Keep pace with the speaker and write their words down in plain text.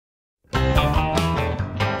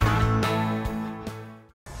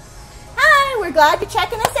we're glad you're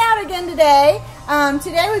checking us out again today.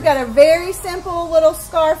 Today we've got a very simple little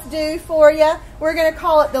scarf do for you. We're going to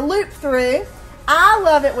call it the loop through. I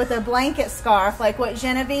love it with a blanket scarf like what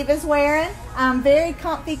Genevieve is wearing. Very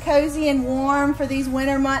comfy, cozy, and warm for these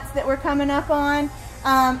winter months that we're coming up on.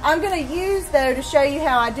 I'm going to use, though, to show you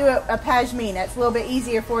how I do a pashmina. It's a little bit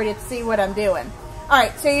easier for you to see what I'm doing. All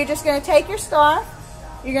right, so you're just going to take your scarf,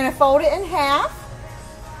 you're going to fold it in half,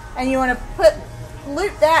 and you want to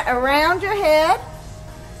loop that around your head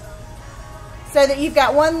so that you've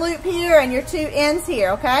got one loop here and your two ends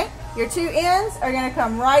here, okay? Your two ends are going to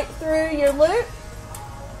come right through your loop,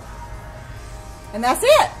 and that's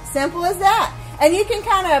it. Simple as that. And you can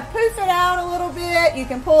kind of poof it out a little bit. You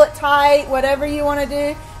can pull it tight, whatever you want to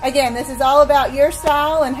do. Again, this is all about your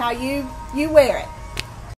style and how you wear it.